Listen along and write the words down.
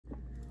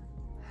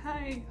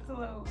Hi,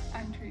 hello,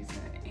 I'm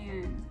Teresa,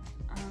 and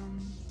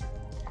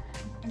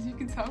as you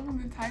can tell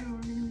from the title,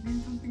 we're gonna be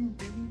doing something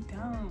really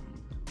dumb,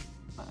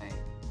 but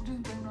we'll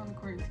just blame it on the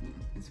quarantine.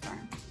 It's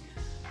fine.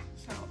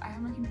 So I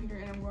have my computer,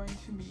 and I'm going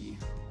to be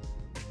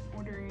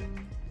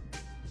ordering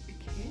a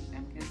kit,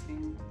 I'm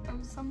guessing,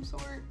 of some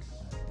sort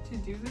to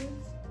do this.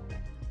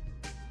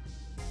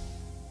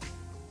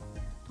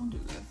 Don't do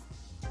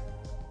this.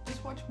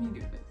 Just watch me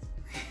do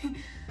this.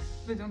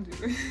 But don't do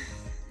this,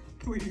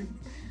 please.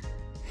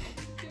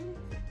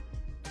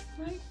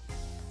 Right?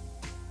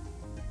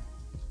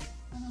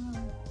 I don't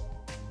know.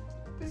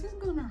 This is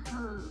gonna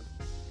hurt.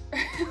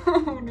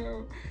 Oh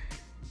no.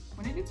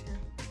 When it gets here.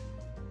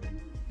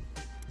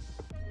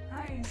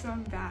 Hi, so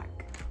I'm back.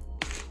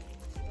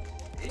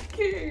 It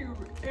came,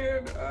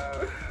 and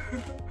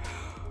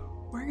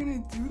we're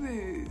gonna do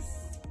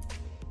this.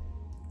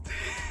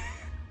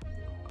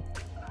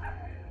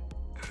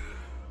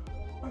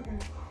 Okay,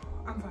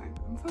 I'm fine.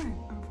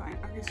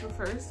 Okay, so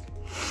first,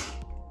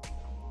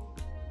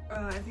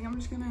 I think I'm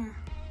just gonna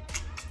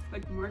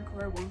like mark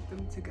where I want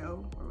them to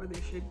go or where they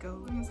should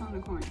go. When it's on the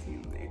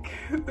quarantine,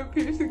 like the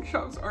piercing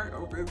shops aren't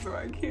open, so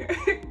I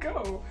can't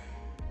go.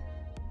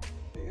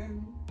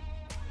 And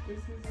this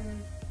is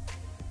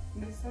a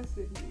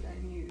necessity.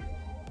 I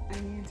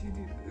need to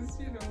do this,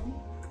 you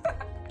know.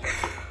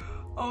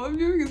 All I'm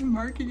doing is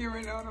marking it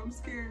right now, and I'm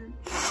scared.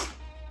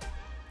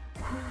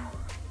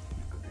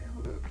 Okay,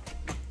 hold up.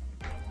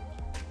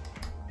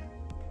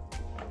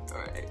 All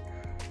right.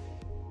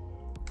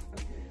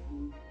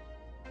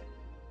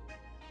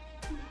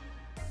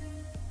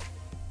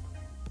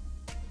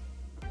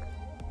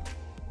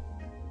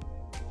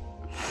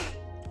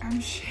 I'm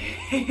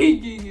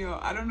shaking, yo.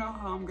 I don't know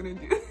how I'm gonna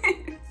do this.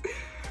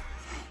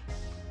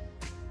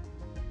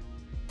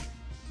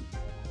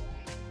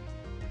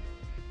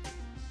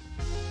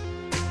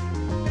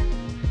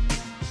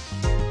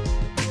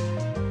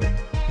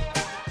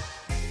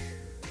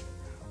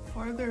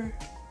 Farther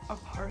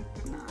apart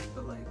than that,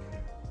 but like,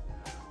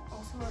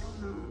 also, I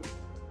don't know.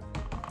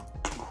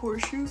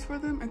 Horseshoes for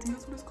them? I think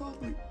that's what it's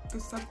called. Like the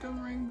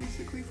septum ring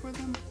basically for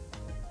them.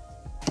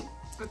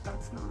 But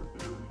that's not,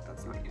 no,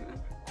 that's not even.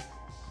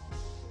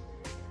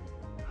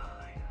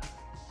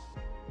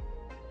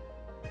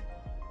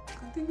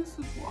 I think this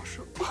is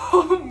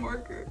washable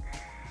marker.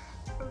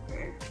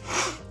 Okay.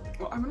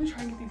 Well, I'm gonna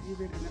try and get these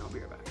even, and then I'll be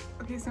right back.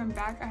 Okay, so I'm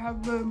back. I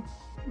have the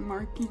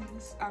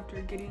markings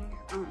after getting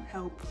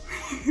help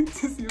to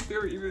see if they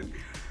were even.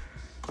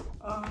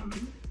 I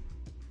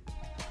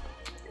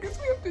guess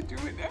we have to do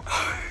it now.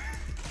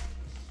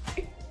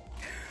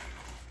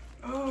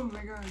 Oh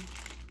my god.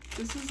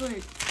 This is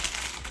like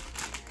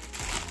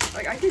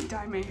I could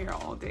dye my hair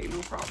all day,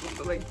 no problem.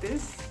 But like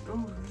this,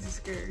 oh, this is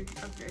scary.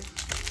 Okay.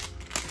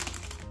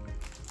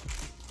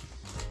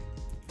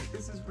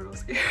 This is real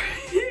scary.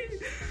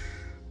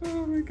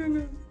 Oh my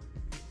goodness.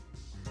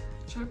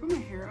 Should I put my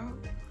hair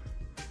up?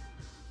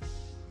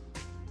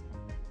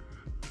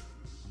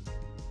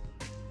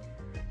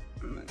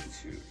 I'm going to,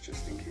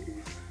 just in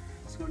case.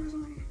 So what is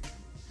my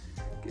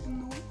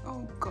getting the way?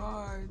 Oh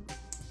god.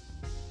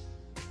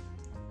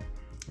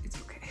 It's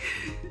okay.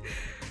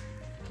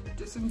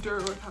 Just endure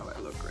with how I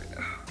look right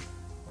now.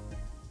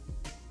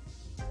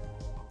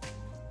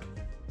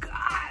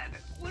 God,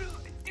 what am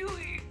I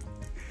doing?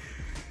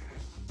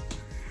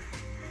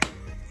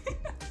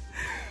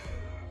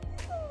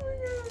 Oh my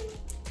god.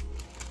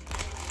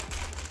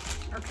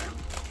 Okay.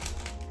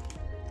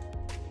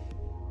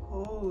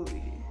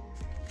 Holy.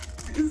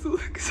 These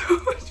look so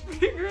much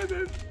bigger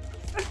than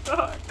I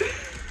thought.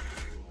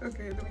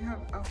 Okay, then we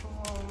have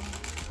alcohol.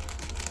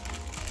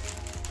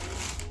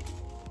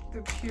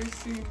 The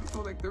piercing,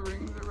 or like the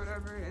rings or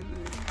whatever, and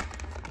then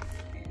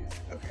these.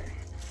 Okay.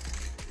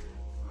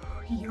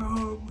 Oh,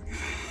 yum.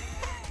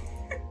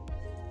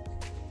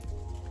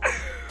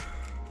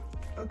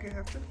 Okay, I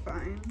have to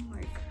find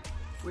like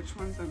which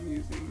ones I'm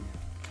using.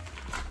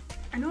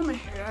 I know in my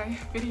hair dye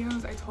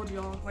videos I told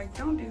y'all like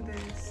don't do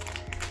this,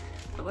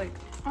 but like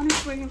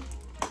honestly,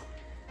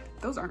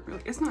 those aren't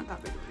really. It's not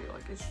that big of a deal.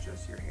 Like it's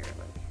just your hair.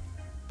 Like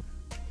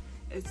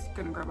it's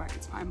gonna grow back,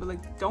 it's fine, but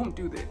like don't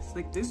do this.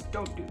 Like this,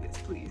 don't do this,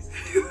 please.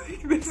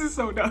 Like, this is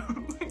so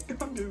dumb. Like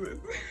don't do this,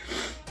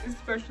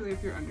 especially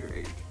if you're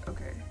underage.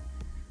 Okay.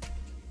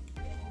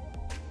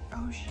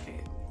 Oh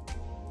shit,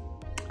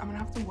 I'm gonna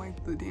have to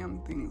wipe the damn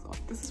things off.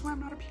 This is why I'm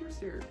not a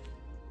piercer.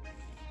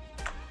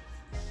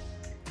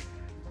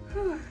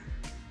 Okay.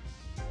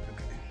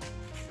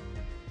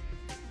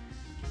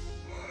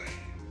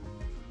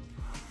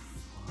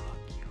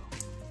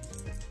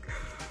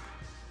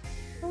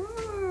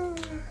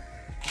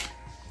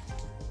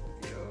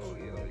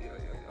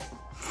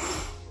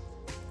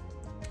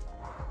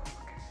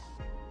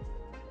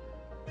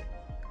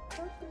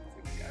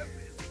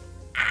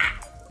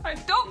 I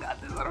don't got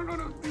this. I don't know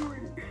what I'm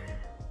doing.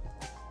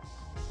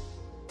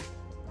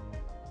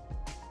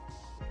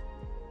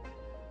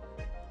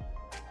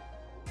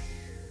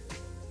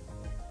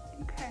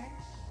 Okay.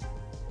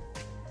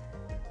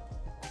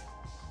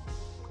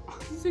 Oh,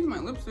 this is taking my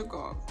lipstick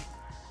off.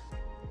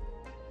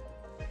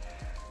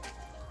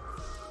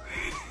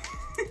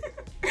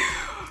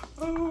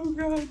 Oh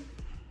god.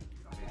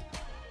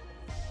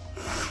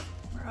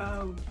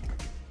 Bro.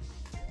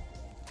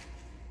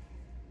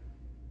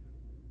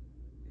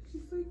 It's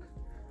just like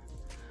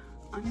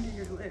under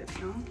your lip,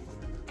 you know?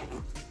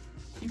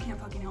 You can't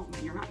fucking help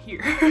me, you're not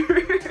here.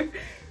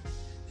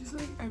 Just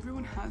like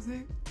everyone has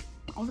it.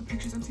 All the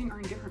pictures I'm seeing are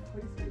in different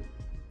places.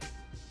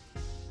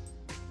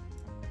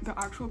 The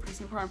actual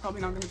person I'm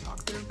probably not gonna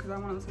talk to because I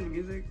want to listen to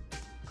music.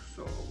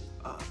 So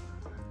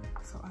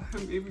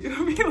maybe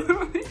it'll be a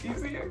little bit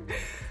easier.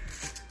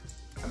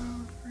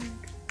 Oh freak.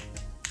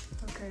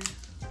 Okay.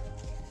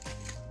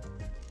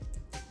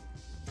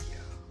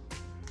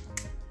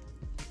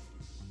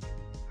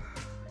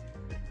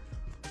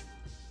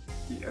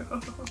 Yo.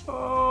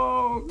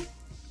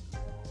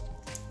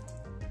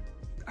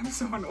 I'm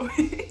so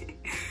annoyed.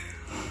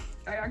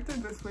 I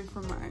acted this way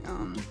for my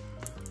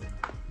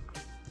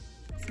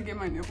to get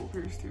my nipple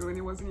pierced too, and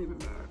it wasn't even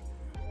that.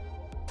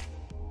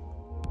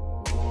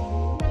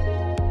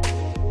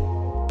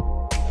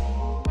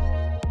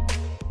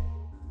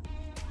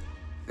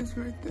 It's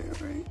right there,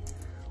 right?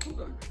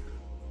 Hold on.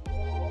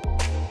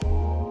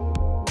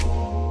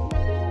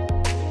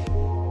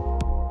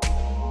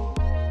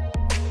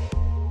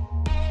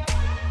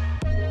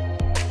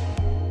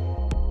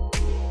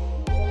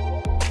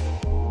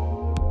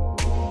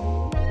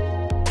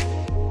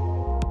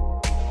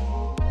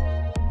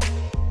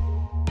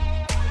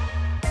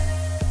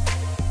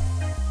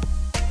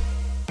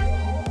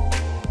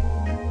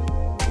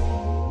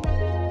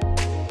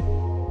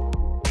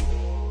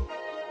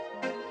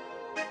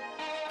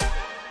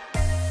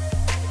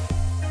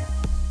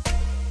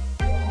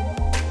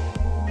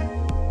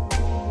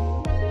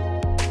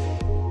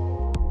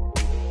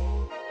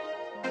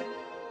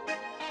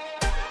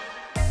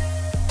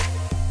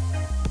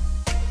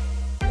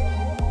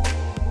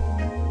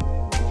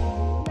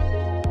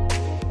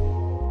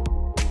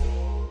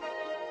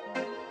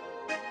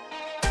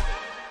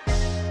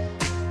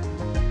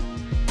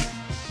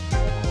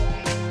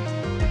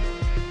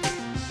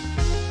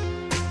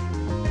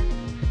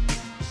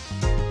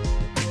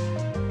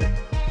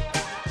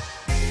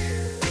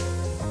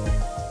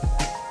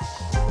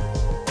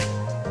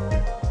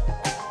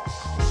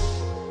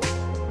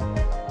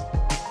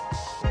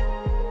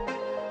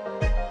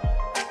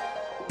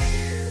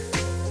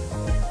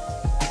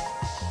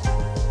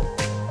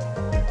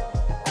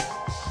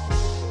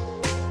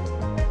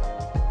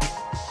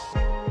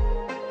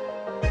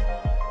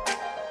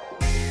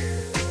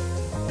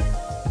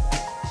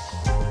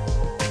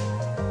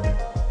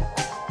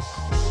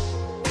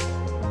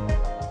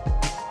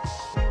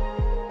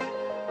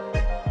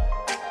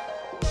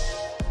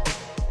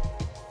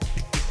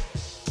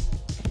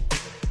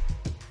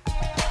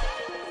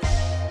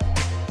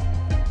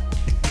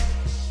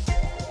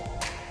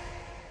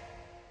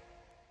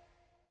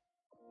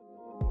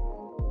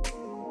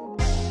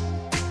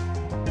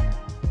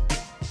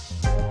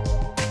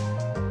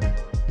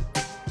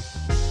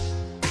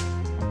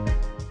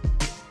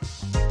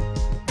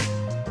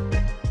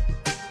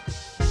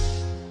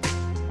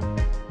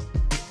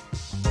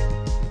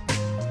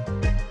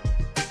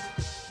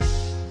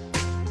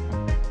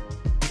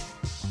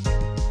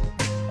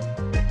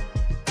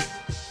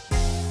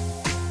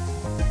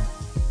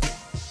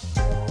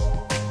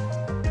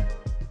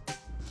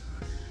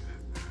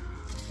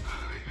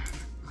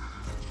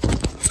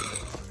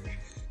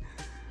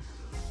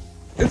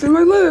 It's in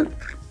my lip.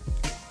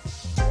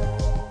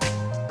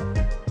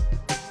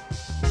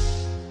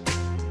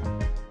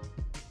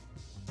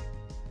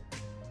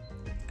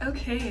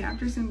 Okay,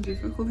 after some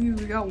difficulties,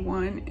 we got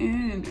one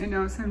in, and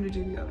now it's time to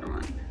do the other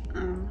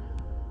one.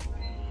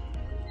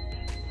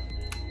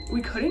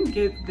 We couldn't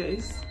get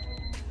this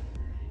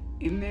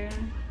in there,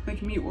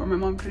 like me or my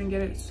mom couldn't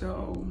get it,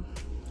 so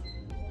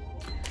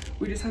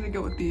we just had to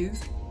go with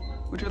these,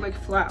 which are like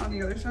flat on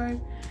the other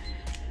side,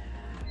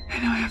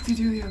 and now I have to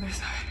do the other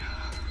side.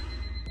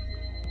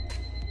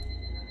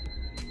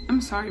 I'm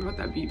sorry about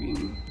that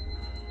beeping.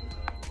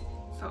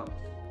 So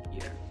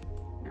yeah,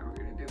 now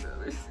we're gonna do the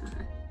other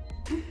side.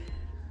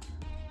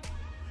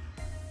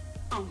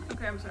 Oh,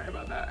 okay, I'm sorry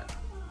about that.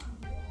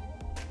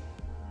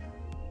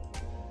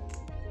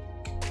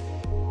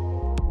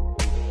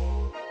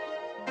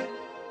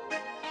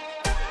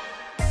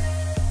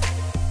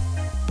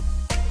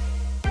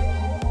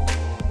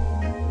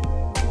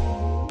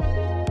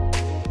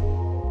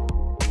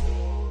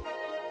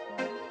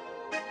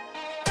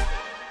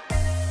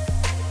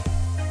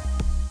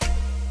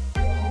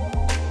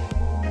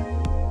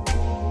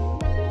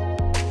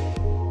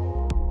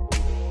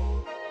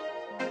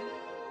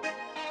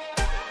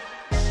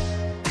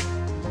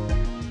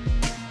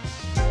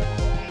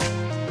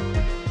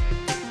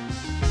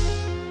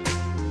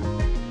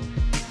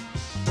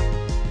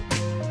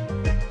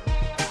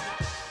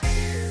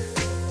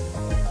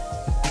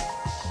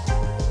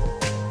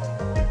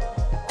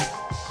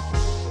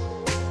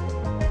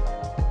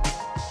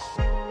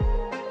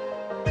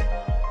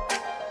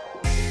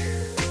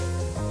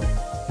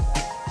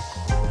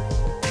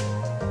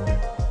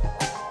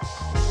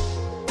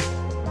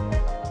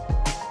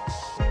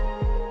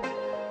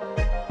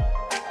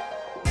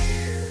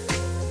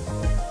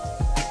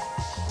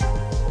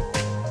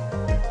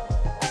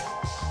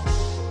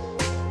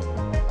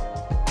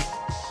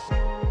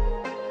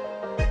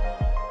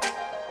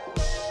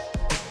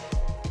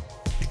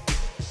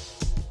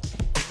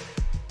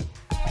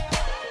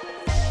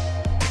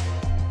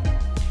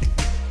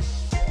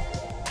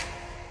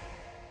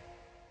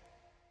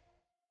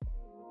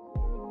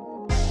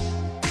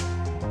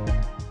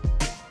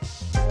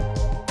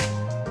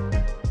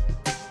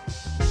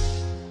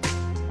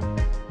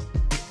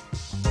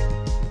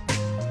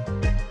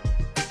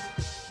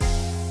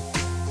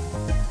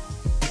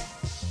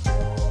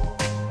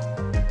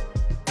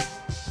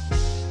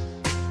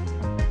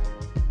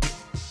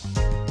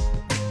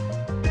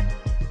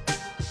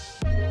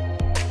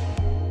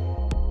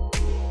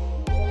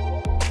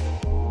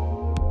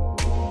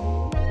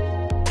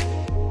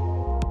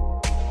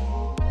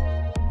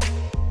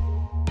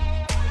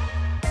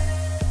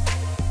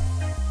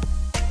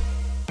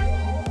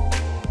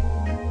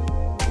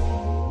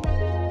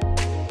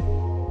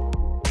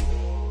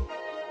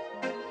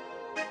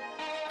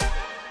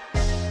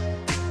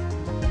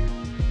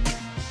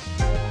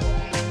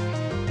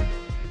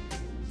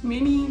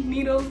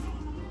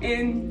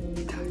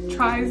 and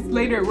tries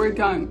later, we're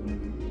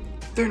done.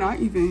 They're not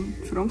even,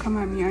 so don't come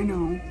at me, I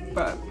know,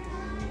 but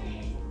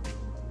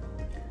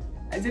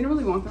I didn't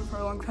really want them for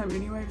a long time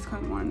anyway. I just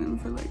kind of wanted them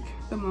for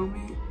like the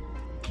moment.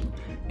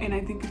 And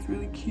I think it's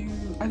really cute.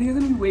 I think it's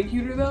gonna be way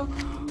cuter though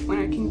when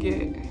I can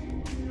get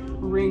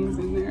rings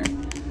in there.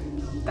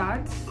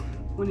 That's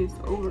when it's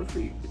over for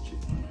you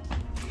bitches.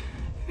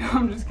 No,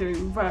 I'm just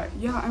kidding, but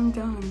yeah, I'm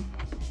done.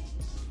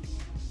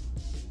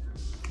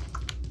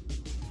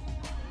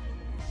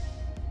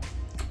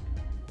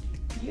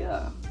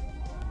 Yeah,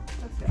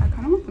 that's it. I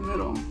kind of want the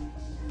middle.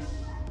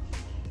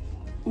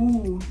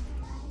 Ooh.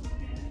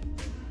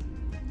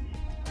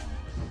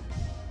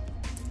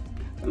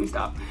 Let me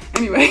stop.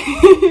 Anyway,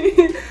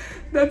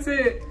 that's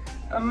it.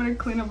 I'm gonna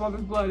clean up all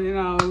this blood and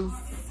I'll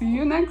see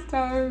you next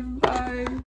time. Bye.